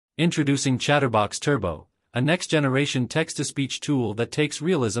Introducing Chatterbox Turbo, a next-generation text-to-speech tool that takes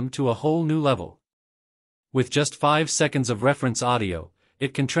realism to a whole new level. With just 5 seconds of reference audio,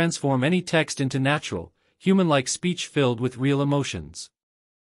 it can transform any text into natural, human-like speech filled with real emotions.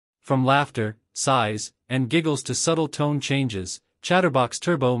 From laughter, sighs, and giggles to subtle tone changes, Chatterbox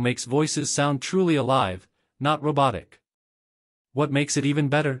Turbo makes voices sound truly alive, not robotic. What makes it even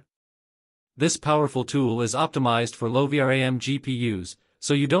better? This powerful tool is optimized for low-VRAM GPUs,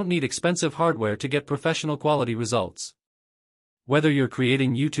 so you don't need expensive hardware to get professional quality results. Whether you're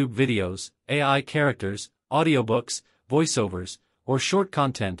creating YouTube videos, AI characters, audiobooks, voiceovers, or short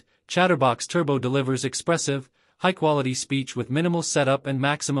content, Chatterbox Turbo delivers expressive, high-quality speech with minimal setup and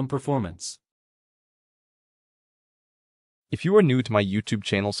maximum performance. If you are new to my YouTube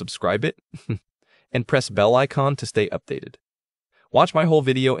channel, subscribe it and press bell icon to stay updated. Watch my whole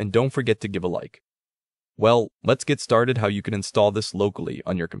video and don't forget to give a like. Well, let's get started how you can install this locally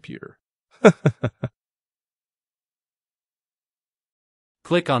on your computer.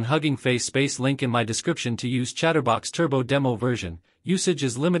 Click on Huggingface space link in my description to use Chatterbox Turbo demo version. Usage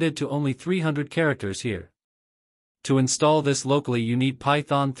is limited to only 300 characters here. To install this locally you need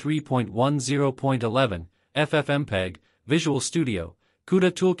Python 3.10.11, FFmpeg, Visual Studio,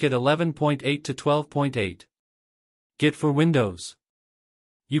 CUDA Toolkit 11.8 to 12.8. Git for Windows.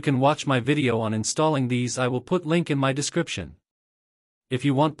 You can watch my video on installing these. I will put link in my description. If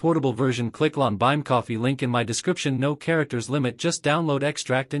you want portable version, click on BuymeCoffee link in my description. No characters limit, just download,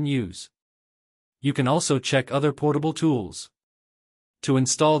 extract and use. You can also check other portable tools. To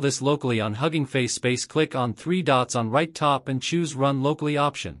install this locally on Huggingface space click on 3 dots on right top and choose Run Locally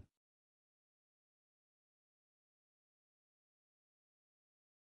option.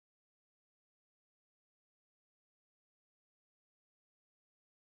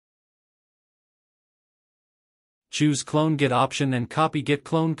 Choose Clone Git option and copy Git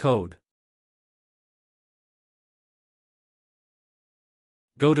clone code.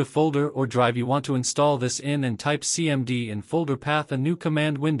 Go to folder or drive you want to install this in and type cmd in folder path. A new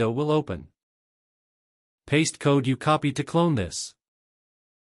command window will open. Paste code you copied to clone this.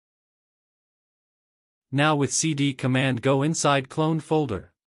 Now with cd command go inside clone folder.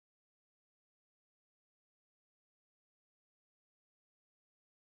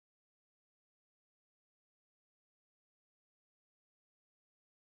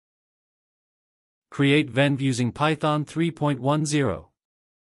 Create venv using Python 3.10.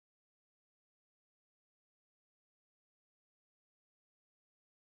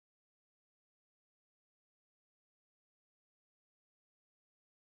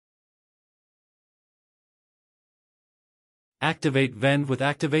 Activate venv with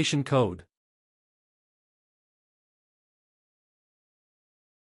activation code.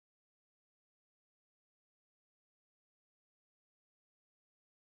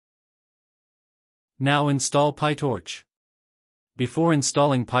 Now install PyTorch. Before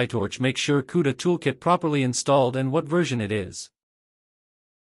installing PyTorch, make sure CUDA Toolkit properly installed and what version it is.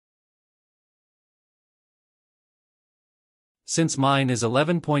 Since mine is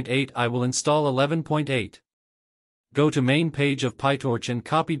 11.8, I will install 11.8. Go to main page of PyTorch and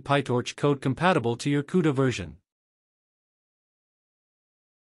copied PyTorch code compatible to your CUDA version.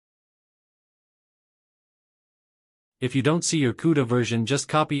 If you don't see your CUDA version, just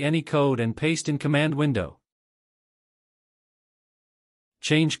copy any code and paste in command window.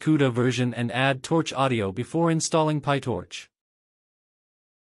 Change CUDA version and add Torch audio before installing PyTorch.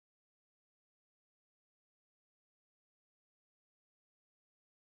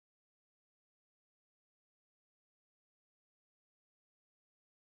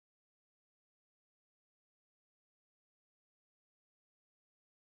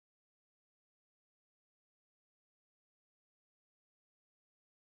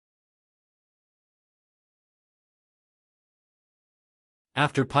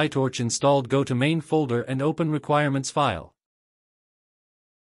 After PyTorch installed, go to main folder and open requirements file.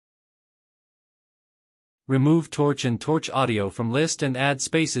 Remove Torch and Torch audio from list and add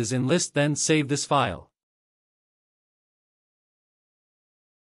spaces in list, then save this file.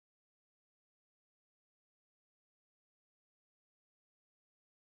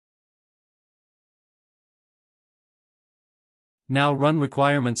 Now run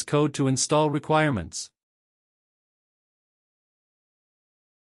requirements code to install requirements.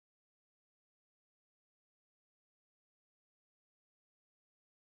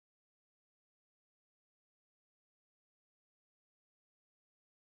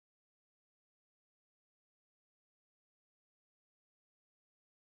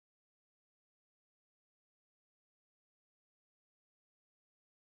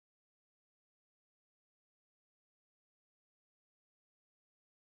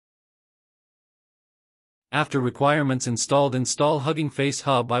 After requirements installed, install Huggingface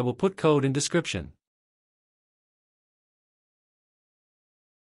Hub. I will put code in description.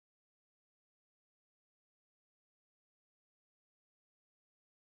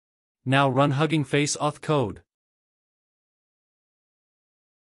 Now run Huggingface auth code.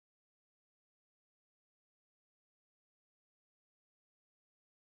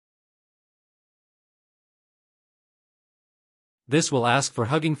 This will ask for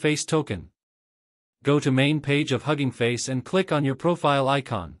Huggingface Token. Go to main page of Huggingface and click on your profile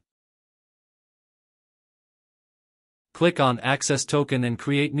icon. Click on Access Token and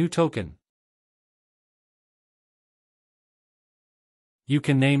create new token. You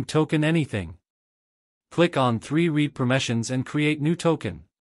can name token anything. Click on 3 read permissions and create new token.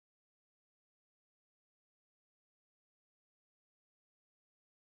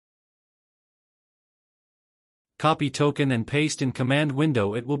 Copy token and paste in command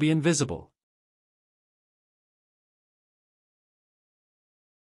window. It will be invisible.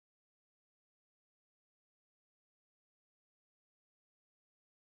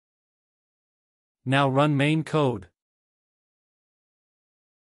 Now run main code.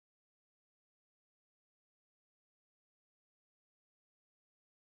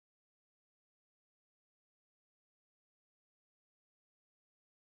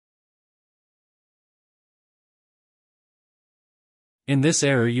 In this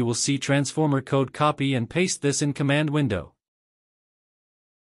error you will see transformer code. Copy and paste this in command window.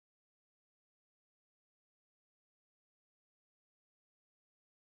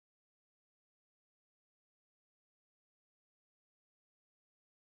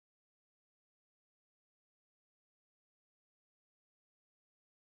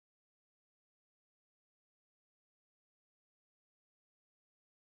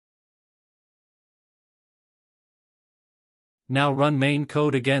 Now run main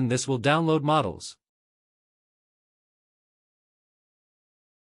code again. This will download models.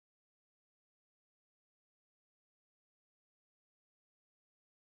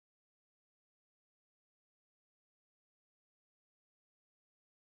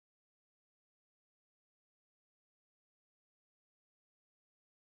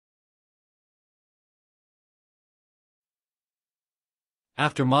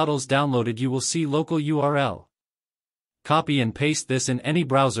 After models downloaded, you will see local URL. Copy and paste this in any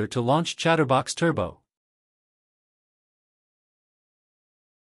browser to launch Chatterbox Turbo.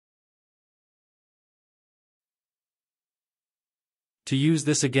 To use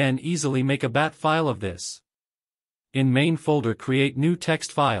this again easily, make a bat file of this. In main folder, create new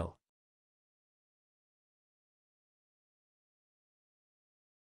text file.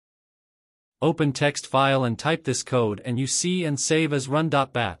 Open text file and type this code and you see and save as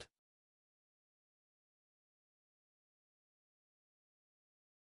run.bat.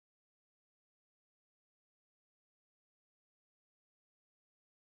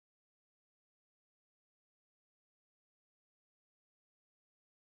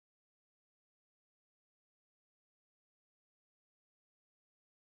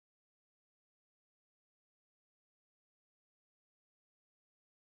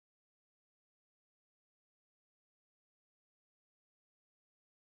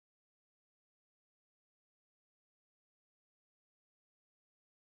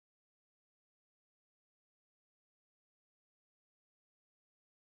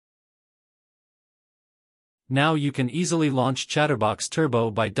 Now you can easily launch Chatterbox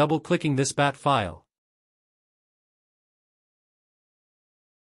Turbo by double-clicking this bat file.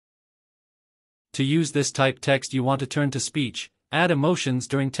 To use this type text you want to turn to speech, add emotions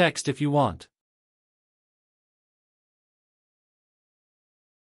during text if you want.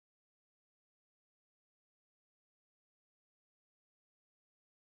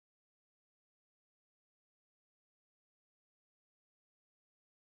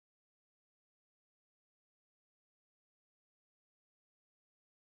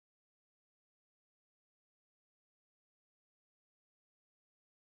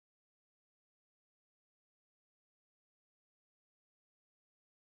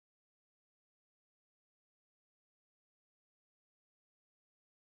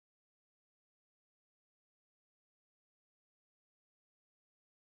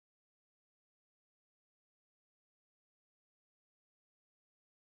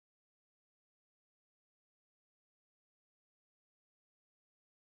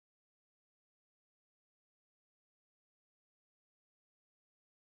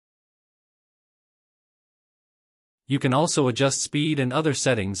 You can also adjust speed and other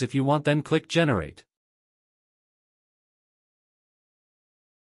settings if you want, then click Generate.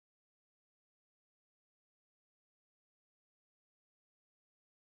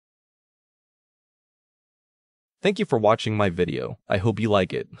 Thank you for watching my video. I hope you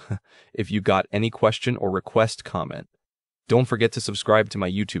like it. If you got any question or request, comment. Don't forget to subscribe to my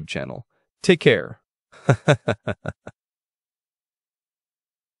YouTube channel. Take care.